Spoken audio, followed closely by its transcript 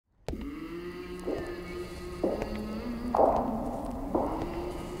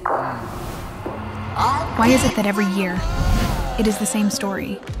Why is it that every year, it is the same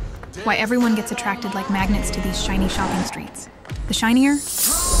story? Why everyone gets attracted like magnets to these shiny shopping streets? The shinier,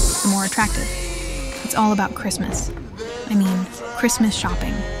 the more attractive. It's all about Christmas. I mean, Christmas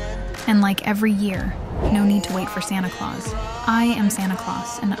shopping. And like every year, no need to wait for Santa Claus. I am Santa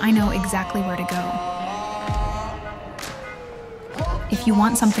Claus, and I know exactly where to go. If you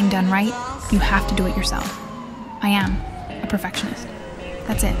want something done right, you have to do it yourself. I am a perfectionist.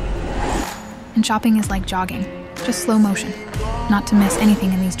 That's it. And shopping is like jogging, just slow motion, not to miss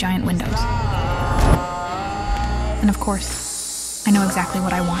anything in these giant windows. And of course, I know exactly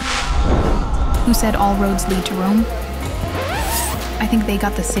what I want. Who said all roads lead to Rome? I think they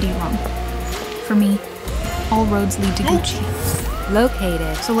got the city wrong. For me, all roads lead to Gucci.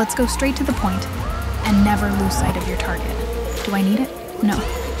 Located. So let's go straight to the point and never lose sight of your target. Do I need it? No.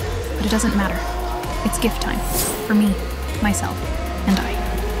 But it doesn't matter. It's gift time. For me, myself, and I.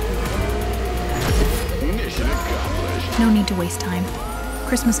 Mission accomplished. No need to waste time.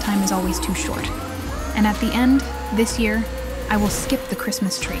 Christmas time is always too short. And at the end, this year, I will skip the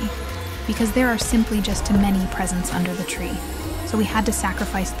Christmas tree because there are simply just too many presents under the tree. So we had to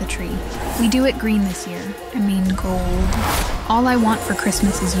sacrifice the tree. We do it green this year. I mean gold. All I want for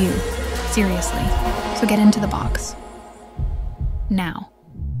Christmas is you. Seriously. So get into the box. Now.